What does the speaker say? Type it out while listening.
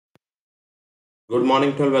Good morning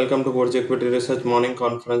to all. Welcome to Kunvarji Equity Research Morning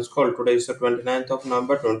Conference Call. Today is the 29th of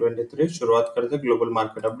November 2023. शुरुआत करते हैं global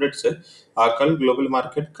market update से। कल global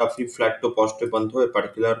market काफी flat to positive बंद हुए।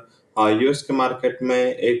 Particular US के market में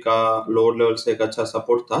एक लोअर लेवल से एक अच्छा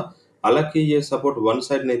सपोर्ट था। हालांकि ये सपोर्ट वन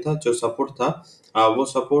साइड नहीं था। जो सपोर्ट था वो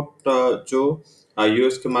सपोर्ट जो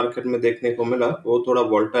यूएस के मार्केट में देखने को मिला वो थोड़ा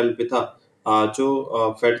वोलेटाइल भी था।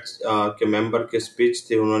 जो फेड के मेंबर की स्पीच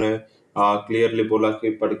थी उन्होंने क्लियरली बोला कि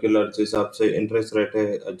पर्टिकुलर जिस हिसाब से इंटरेस्ट रेट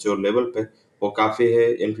है जो लेवल पे वो काफी है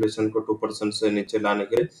इन्फ्लेशन को 2% से नीचे लाने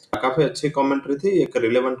के लिए। काफी अच्छी कमेंट्री थी, एक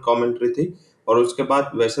रिलेवेंट कमेंट्री थी। और उसके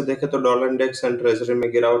बाद वैसे देखे तो डॉलर इंडेक्स एंड ट्रेजरी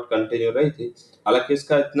में गिरावट कंटिन्यू रही थी। हालांकि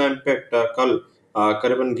इसका इतना इम्पैक्ट कल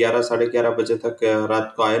करीबन 11 साढ़े 11 बजे तक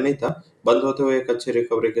रात को आया नहीं था। बंद होते हुए एक अच्छी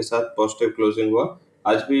रिकवरी के साथ पॉजिटिव क्लोजिंग हुआ।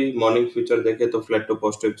 आज भी मॉर्निंग फ्यूचर देखे तो फ्लैट टू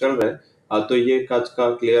पॉजिटिव चल रहा है। तो ये एक आज का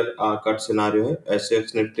क्लियर कट सिनारियो है।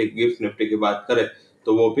 एसएक्स निफ्टी गिफ्ट निफ्टी की बात करें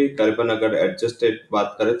तो वो भी करीबन अगर एडजस्टेड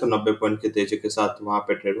बात करें तो 90 पॉइंट की तेजी के साथ वहां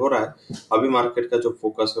पे ट्रेड हो रहा है। अभी मार्केट का जो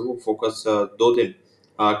फोकस है वो फोकस 2 दिन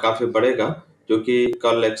काफी बढ़ेगा, जो कि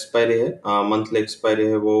कल एक्सपायरी है, मंथली एक्सपायरी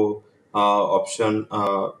है वो ऑप्शन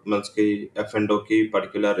मंथ की एफ एंड ओ की,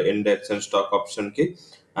 particular index and stock option की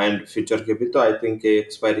एंड फ्यूचर के भी। तो आई थिंक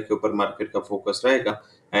एक्सपायरी के ऊपर मार्केट का फोकस रहेगा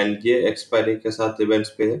एंड ये एक्सपायरी के साथ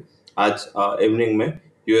इवेंट्स पे है। आज इवनिंग में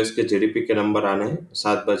यूएस के जीडीपी के नंबर आने हैं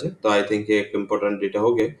 7 बजे। तो आई थिंक ये एक इम्पोर्टेंट डेटा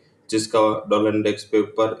हो गया जिसका डॉलर इंडेक्स पे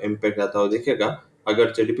ऊपर इम्पैक्ट आता हुआ दिखेगा।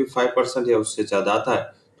 अगर जीडीपी 5% या उससे ज्यादा आता है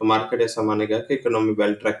तो मार्केट ऐसा मानेगा कि इकोनॉमी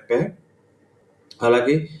वेल ट्रैक पे है।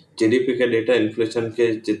 हालांकि जीडीपी के डेटा इन्फ्लेशन के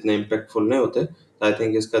जितने इम्पैक्टफुल नहीं होते, तो आई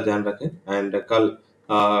थिंक इसका ध्यान रखें। एंड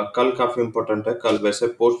कल काफी इम्पोर्टेंट है। कल वैसे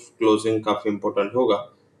पोस्ट क्लोजिंग काफी इम्पोर्टेंट होगा।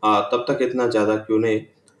 तब तक इतना ज्यादा क्यों नहीं।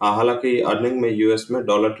 हालांकि अर्निंग में यूएस में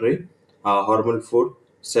Dollar Tree, Hormel Food,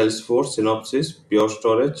 Salesforce, Synopsys, Pure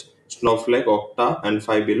Storage, Snowflake, Okta and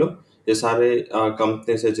Five Below, ये सारे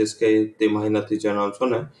कंपनी से जिसके तिमाही नतीजे अनाउंस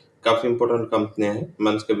होने हैं। काफी इम्पोर्टेंट कंपनियां हैं।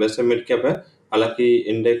 मंथ के वैसे मिड कैप है। हालांकि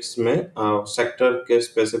इंडेक्स में सेक्टर के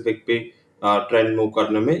स्पेसिफिक भी ट्रेंड मूव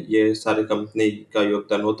करने में ये सारी कंपनी का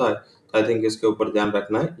योगदान होता है। आई थिंक इसके ऊपर ध्यान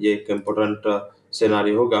रखना है। ये एक इम्पोर्टेंट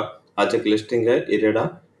सिनारी होगा। आज एक लिस्टिंग है IREDA,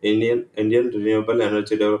 Indian Indian renewable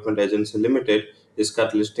energy development agency limited. इसका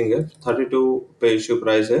लिस्टिंग है 32 पे इश्यू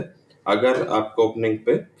प्राइस है। अगर आपको ओपनिंग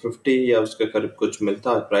पे 50 या उसके करीब कुछ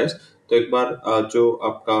मिलता है प्राइस, तो एक बार जो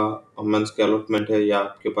आपका मंथ के अलॉटमेंट है या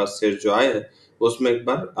आपके पास शेयर जो आए है उसमें एक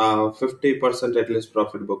बार 50% एटलीस्ट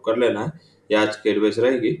प्रॉफिट बुक कर लेना है। ये आज की एडवाइस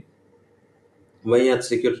रहेगी। वहीं आज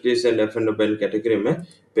securities and F and bank category में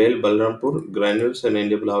पेल, Balrampur, granules and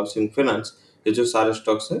Indian housing finance, ये जो सारे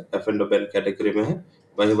स्टॉक्स है एफ एंड बैंक कैटेगरी में है।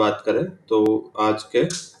 वही बात करें तो आज के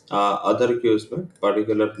अदर क्यूज में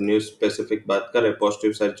पर्टिकुलर न्यूज स्पेसिफिक बात करें,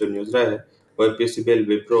 पॉजिटिव साइड जो न्यूज रहे हैं वही पीसीबीएल,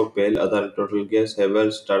 विप्रो, पेल, Adani total gas,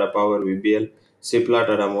 Havells, Tata power, VBL, Cipla,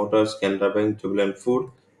 Tata Motors, Canara bank, Jubilant food,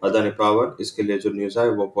 Adani power, इसके लिए जो न्यूज है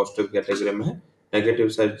वो पॉजिटिव कैटेगरी में है। नेगेटिव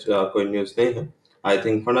साइड कोई न्यूज नहीं है। आई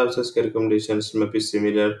थिंक फंड हाउसेस के रिकमेंडेशंस में भी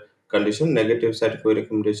सिमिलर कंडीशन, नेगेटिव साइड कोई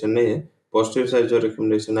रिकमेंडेशन नहीं है। पॉजिटिव साइड जो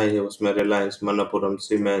रिकमेंडेशन आई है उसमें रिलायंस, मनप्पुरम,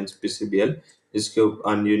 सीमेंस, पीसीबीएल, इसके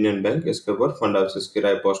ऊपर यूनियन बैंक, इसके ऊपर फंड हाउसेस की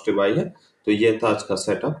राय पॉजिटिव आई है। तो ये था आज का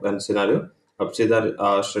सेटअप एंड सिनारियो। अब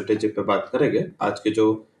सीधा स्ट्रेटेजी पे बात करेंगे। आज की जो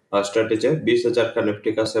स्ट्रेटेजी है, 20,000 का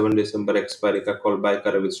निफ्टी का 7 दिसंबर एक्सपायरी का कॉल बाय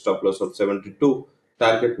करे with stop loss of 72,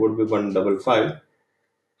 target would be 155।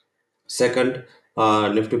 Second,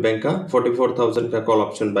 Nifty Bank का 44,000 का कॉल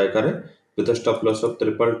ऑप्शन बाय करें with stop loss of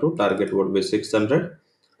 222, target would be 600।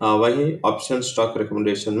 वहीं ऑप्शन स्टॉक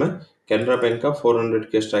रिकमेंडेशन में कैनरा बैंक का 400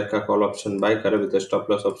 के स्ट्राइक का कॉल ऑप्शन बाय करें with stop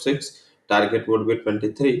loss of 6, target would B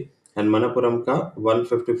 23। And Manappuram का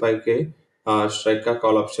 155 के स्ट्राइक का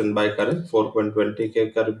कॉल ऑप्शन बाय करें, 4.20 के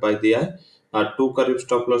करीब बाय दिया है। 2 करीब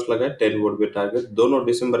स्टॉप लॉस लगाए, 10 वुड बी टारगेट। दोनों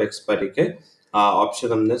दिसंबर एक्सपायरी के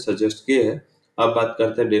ऑप्शन हमने सजेस्ट किए हैं। अब बात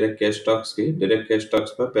करते हैं डायरेक्ट कैश स्टॉक्स की। डायरेक्ट कैश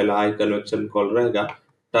स्टॉक्स में पहला हाई कन्वेक्शन कॉल रहेगा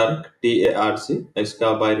टर्क, TARC।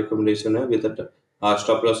 इसका बाय रिकमेंडेशन है with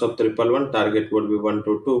stop loss of 111, target would B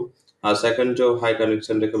 122। Second जो हाई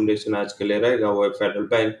कन्वेक्शन रिकमेंडेशन आज के लिए रहेगा वो है फेडरल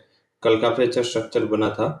बैंक। कल काफी अच्छा स्ट्रक्चर बना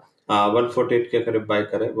था। 148 के करीब बाय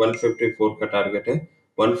करें, 154 का टारगेट है,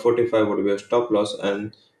 145 would be stop loss. And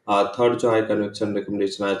third जो हाई कन्वेक्शन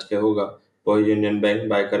रिकमेंडेशन आज के होगा वो यूनियन बैंक,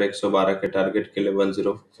 बाय कर 112 के टारगेट के लिए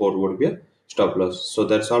 104 would be stop loss. So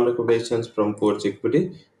that's all recommendations from Coach Equity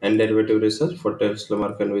and Derivative Research. For Tesla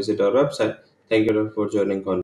Mark, can visit our website. Thank you for joining on.